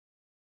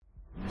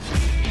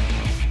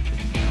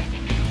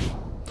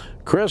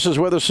Chris is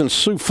with us in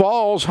Sioux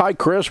Falls. Hi,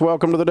 Chris.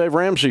 Welcome to the Dave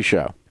Ramsey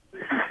Show.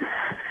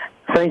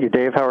 Thank you,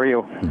 Dave. How are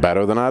you?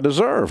 Better than I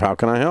deserve. How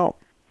can I help?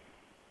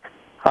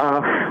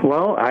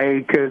 Well,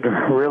 I could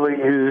really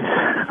use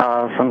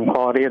some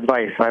quality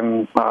advice.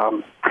 I'm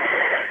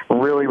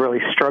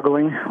really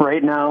struggling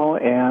right now,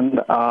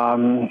 and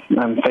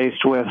I'm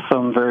faced with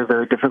some very,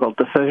 very difficult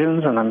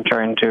decisions, and I'm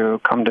trying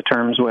to come to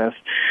terms with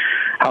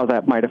how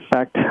that might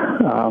affect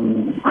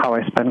how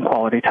I spend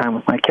quality time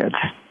with my kids.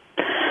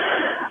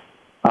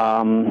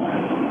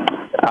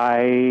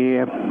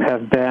 I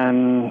have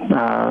been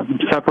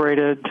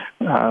separated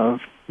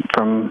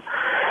from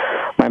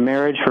my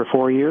marriage for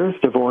 4 years,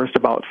 divorced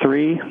about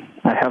 3.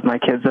 I have my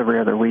kids every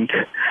other week,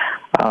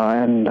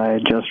 and I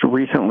just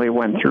recently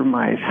went through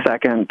my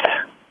second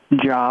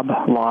job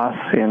loss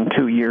in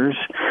 2 years.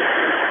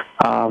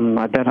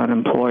 I've been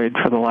unemployed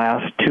for the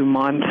last 2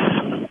 months.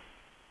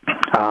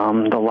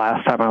 The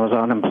last time I was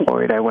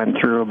unemployed, I went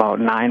through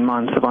about 9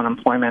 months of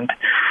unemployment.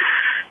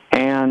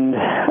 And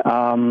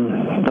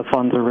the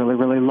funds are really,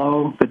 really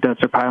low. The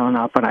debts are piling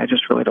up, and I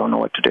just really don't know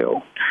what to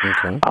do.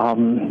 Okay.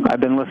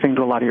 I've been listening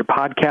to a lot of your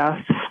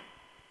podcasts,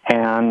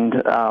 and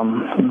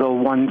the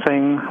one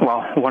thing,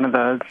 well, one of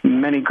the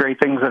many great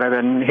things that I've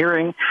been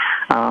hearing,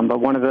 but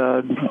one of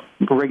the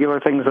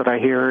regular things that I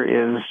hear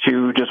is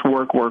to just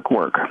work.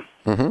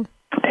 Mm-hmm.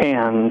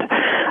 And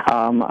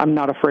I'm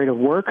not afraid of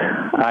work.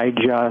 I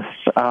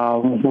just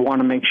want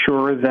to make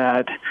sure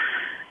that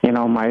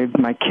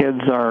my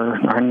kids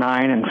are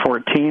 9 and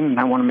 14, and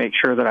I want to make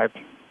sure that I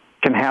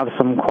can have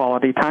some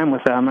quality time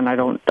with them. And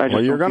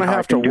well, you're going to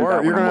have to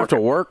work. You're going to have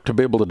to work to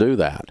be able to do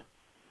that.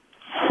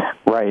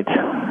 Right.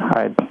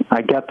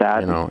 I get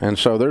that. And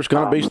so there's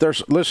going to be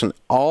listen.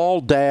 All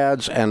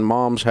dads and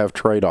moms have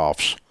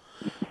trade-offs.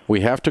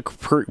 We have to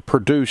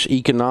produce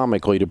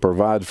economically to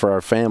provide for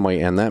our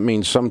family, and that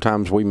means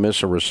sometimes we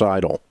miss a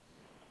recital.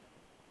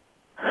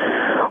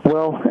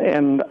 Well,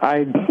 and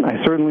I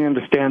certainly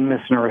understand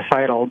missing a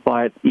recital,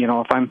 but,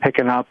 if I'm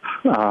picking up,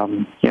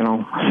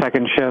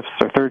 second shifts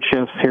or third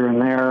shifts here and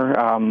there,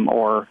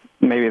 or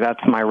maybe that's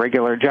my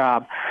regular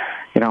job,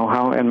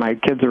 and my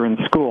kids are in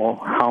school,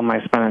 how am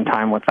I spending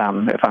time with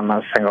them if I'm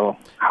a single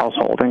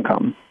household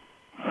income?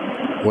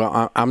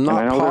 Well, I'm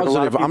not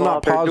positive. I'm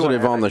not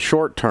positive on the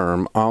short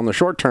term. On the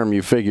short term,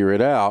 you figure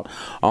it out.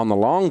 On the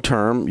long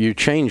term, you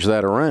change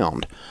that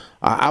around.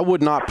 I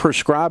would not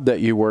prescribe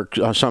that you work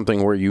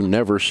something where you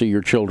never see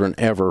your children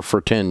ever for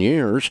 10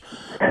 years,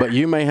 but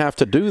you may have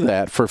to do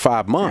that for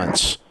 5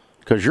 months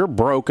because you're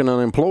broke and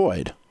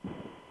unemployed.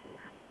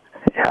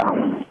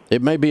 Yeah.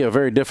 It may be a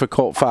very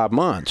difficult 5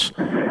 months,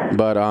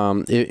 but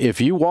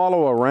if you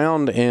wallow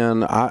around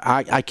in,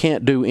 I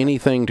can't do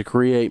anything to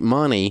create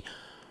money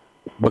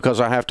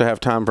because I have to have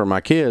time for my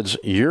kids,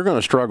 you're going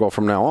to struggle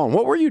from now on.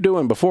 What were you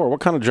doing before?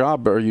 What kind of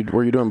job were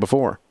you doing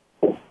before?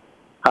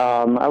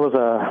 I was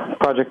a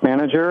project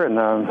manager in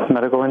the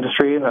medical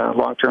industry, the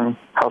long-term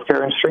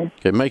healthcare industry.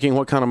 Okay, making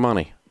what kind of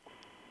money?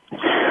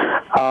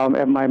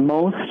 At my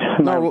most...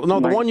 No,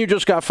 the one you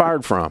just got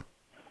fired from.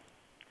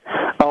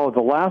 Oh,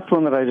 the last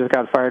one that I just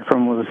got fired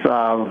from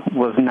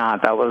was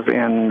not. That was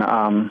in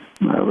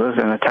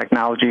a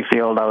technology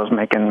field. I was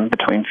making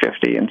between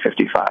 50 and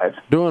 55.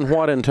 Doing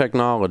what in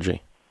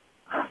technology?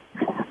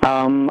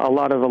 A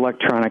lot of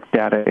electronic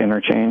data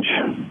interchange.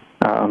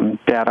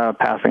 Data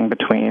passing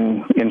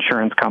between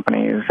insurance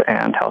companies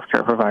and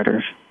healthcare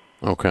providers.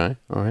 Okay,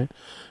 all right.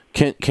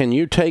 Can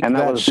you take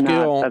that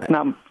skill?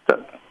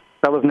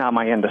 That was not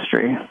my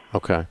industry.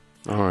 Okay,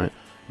 all right.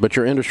 But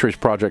your industry is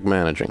project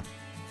managing.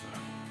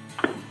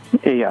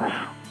 Yes.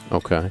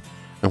 Okay.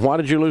 And why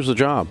did you lose the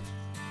job?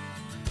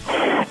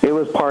 It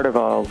was part of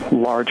a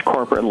large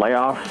corporate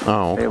layoff.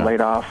 Oh, okay. They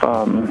laid off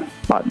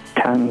about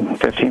 10,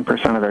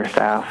 15% of their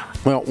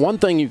staff. Well, one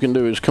thing you can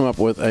do is come up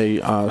with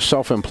a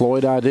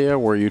self-employed idea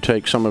where you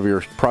take some of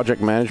your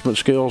project management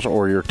skills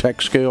or your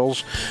tech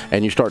skills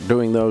and you start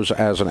doing those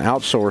as an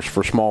outsource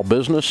for small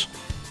business.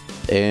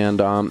 And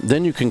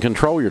then you can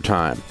control your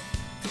time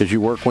because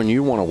you work when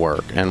you want to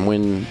work and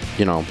when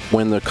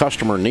the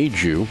customer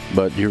needs you,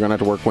 but you're going to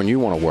have to work when you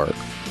want to work.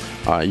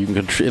 You can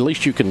at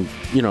least you can,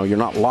 you're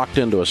not locked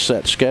into a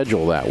set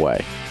schedule that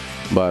way.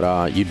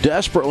 But you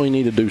desperately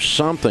need to do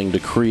something to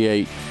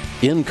create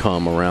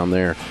income around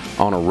there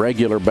on a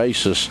regular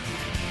basis.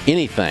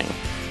 Anything.